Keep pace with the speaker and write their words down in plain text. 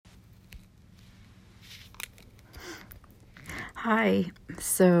Hi.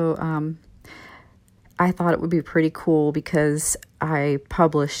 I thought it would be pretty cool because I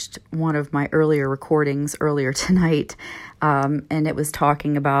published one of my earlier recordings earlier tonight, and it was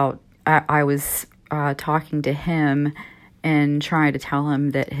talking about, I was talking to him and trying to tell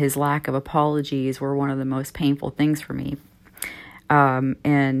him that his lack of apologies were one of the most painful things for me.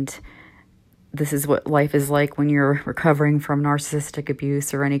 And this is what life is like when you're recovering from narcissistic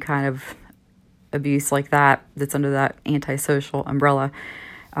abuse or any kind of abuse like that that's under that antisocial umbrella.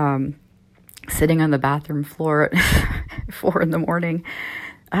 Sitting on the bathroom floor at 4 a.m.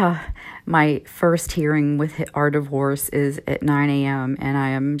 My first hearing with our divorce is at 9 a.m. and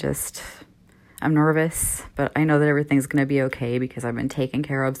I'm nervous, but I know that everything's going to be okay because I've been taken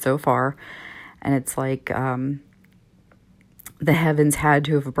care of so far. And it's like the heavens had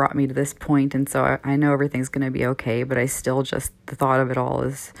to have brought me to this point, and so I know everything's going to be okay, but I still just, the thought of it all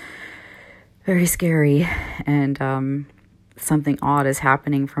is very scary, and something odd is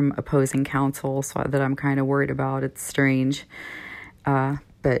happening from opposing counsel so that I'm kind of worried about. It's strange,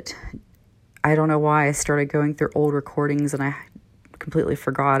 but I don't know why I started going through old recordings and I completely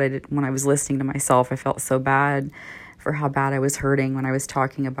forgot it. When I was listening to myself, I felt so bad for how bad I was hurting when I was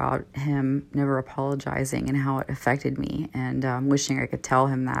talking about him never apologizing and how it affected me, and wishing I could tell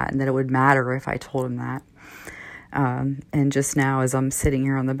him that and that it would matter if I told him that. And just now, as I'm sitting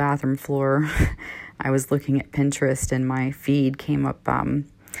here on the bathroom floor, I was looking at Pinterest and my feed came up, and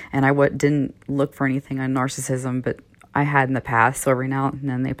I didn't look for anything on narcissism, but I had in the past, so every now and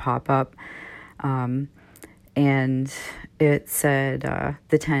then they pop up. And it said,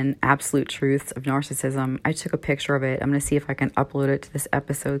 the 10 absolute truths of narcissism. I took a picture of it. I'm going to see if I can upload it to this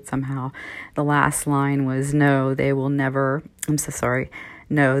episode somehow. The last line was, no, they will not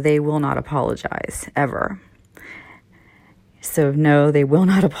apologize, ever. So, no, they will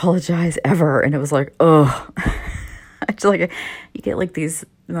not apologize, ever. And it was like, oh, it's like you get like these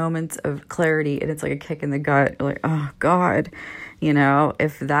moments of clarity and it's like a kick in the gut. You're like, oh, God,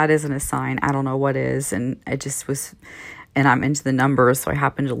 if that isn't a sign, I don't know what is. And it just was, and I'm into the numbers, so I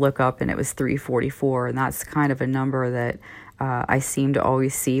happened to look up and it was 344. And that's kind of a number that I seem to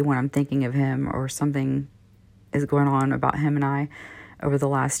always see when I'm thinking of him or something is going on about him and I over the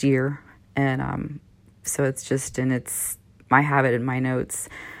last year. And so it's just, and it's, I have it in my notes,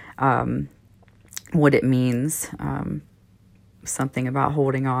 what it means, something about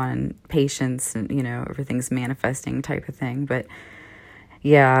holding on and patience and, everything's manifesting type of thing. But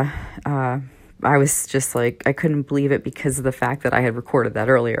yeah, I was just like, I couldn't believe it because of the fact that I had recorded that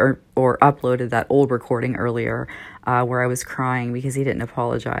earlier or uploaded that old recording earlier, where I was crying because he didn't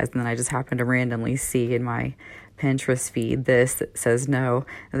apologize. And then I just happened to randomly see in my Pinterest feed this that says, no,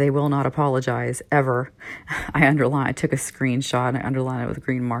 they will not apologize, ever. I took a screenshot and I underlined it with a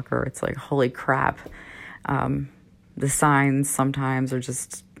green marker. It's like, holy crap. The signs sometimes are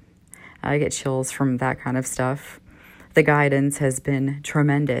just, I get chills from that kind of stuff. The guidance has been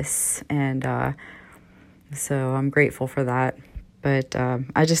tremendous, and so I'm grateful for that. But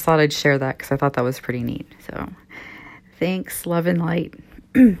I just thought I'd share that because I thought that was pretty neat. So thanks, love and light.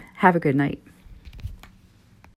 Have a good night.